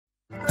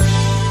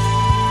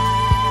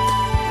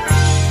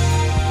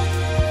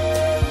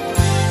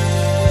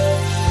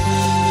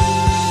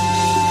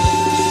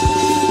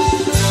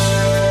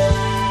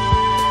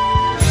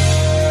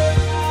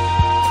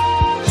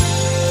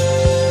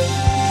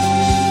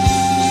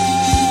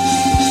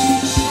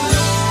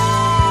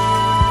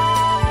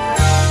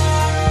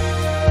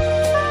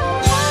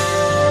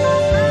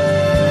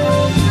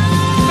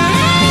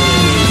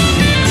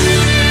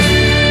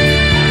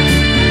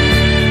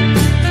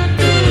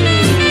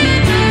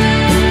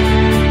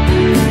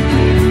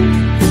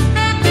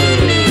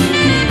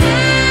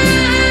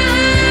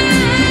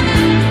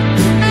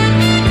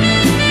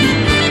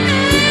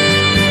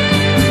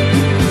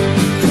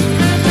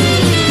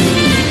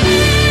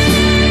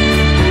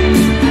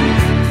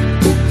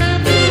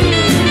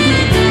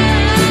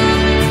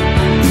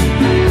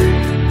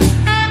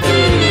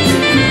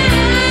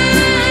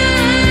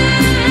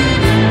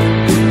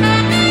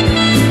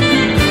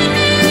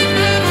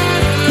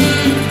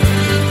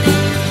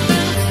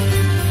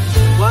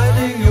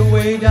finding your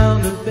way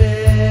down the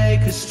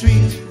Baker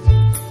Street,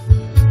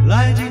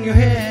 lighting your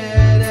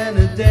head and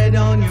a dead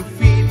on your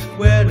feet.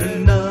 When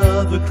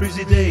another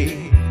crazy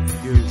day,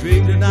 you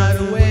dream the night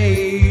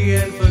away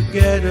and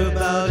forget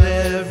about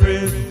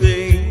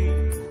everything.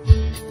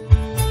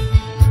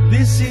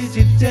 This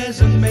city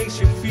desert makes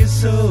you feel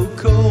so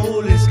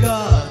cold. It's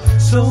got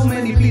so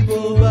many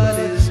people, but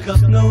it's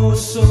got no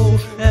soul.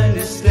 And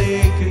it's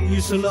taken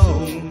you so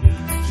long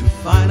to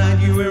find out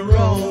you were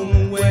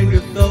wrong when you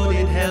thought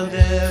it held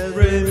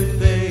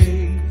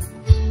everything.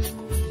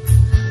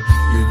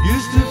 You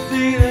used to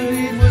think that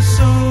it was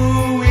so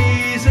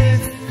easy.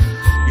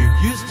 You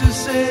used to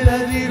say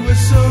that it was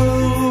so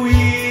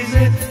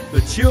easy.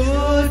 But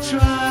you're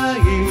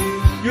trying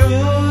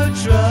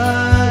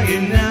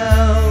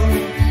now.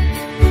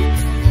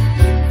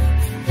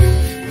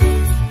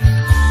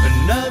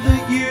 Another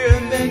year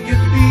and then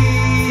you'd be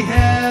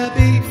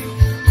happy.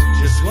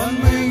 Just one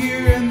more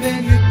year and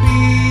then you'd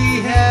be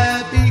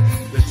happy.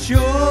 But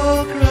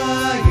you're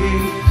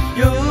crying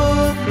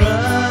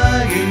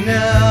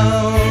now.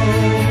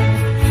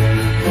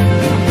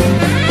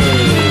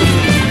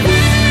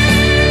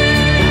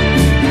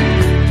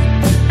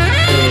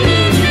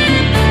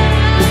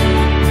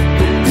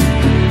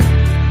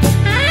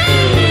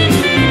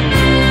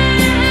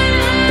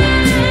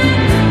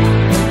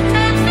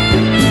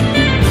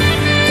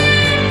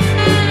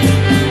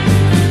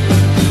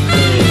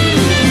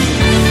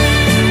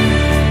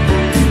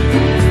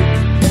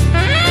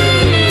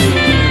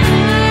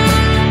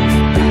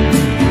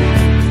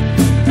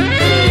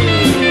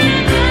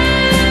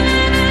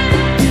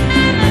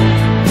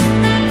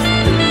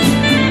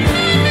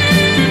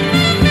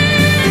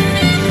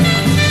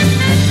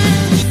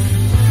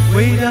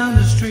 Way down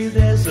the street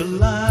there's a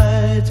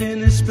light in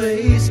his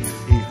place.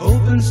 He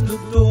opens the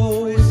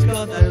door, he's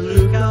got that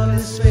look on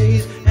his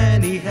face.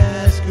 And he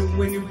asks you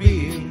when you've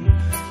been.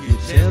 You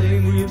tell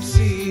him who you've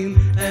seen,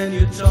 and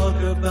you talk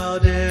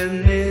about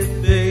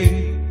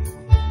anything.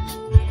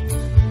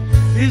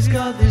 He's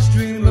got this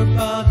dream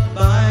about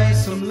buy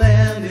some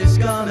land. He's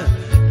gonna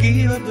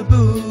give up the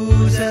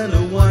booze and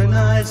the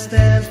one-night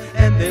stands,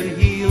 and then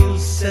he'll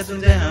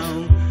settle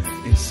down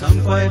in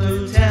some quiet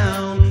little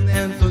town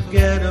and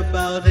forget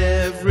about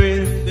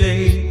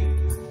everything.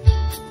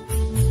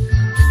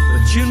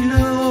 But you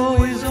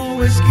know he's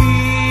always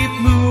keep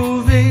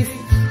moving.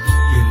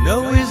 You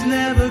know he's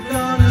never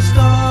gonna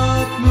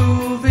stop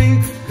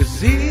moving, 'cause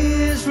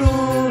he's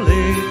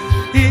rolling,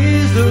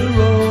 he's the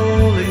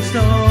Rolling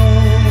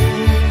Stone.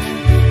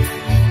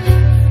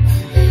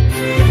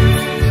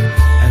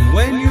 And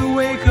when you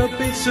wake up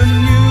it's a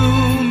new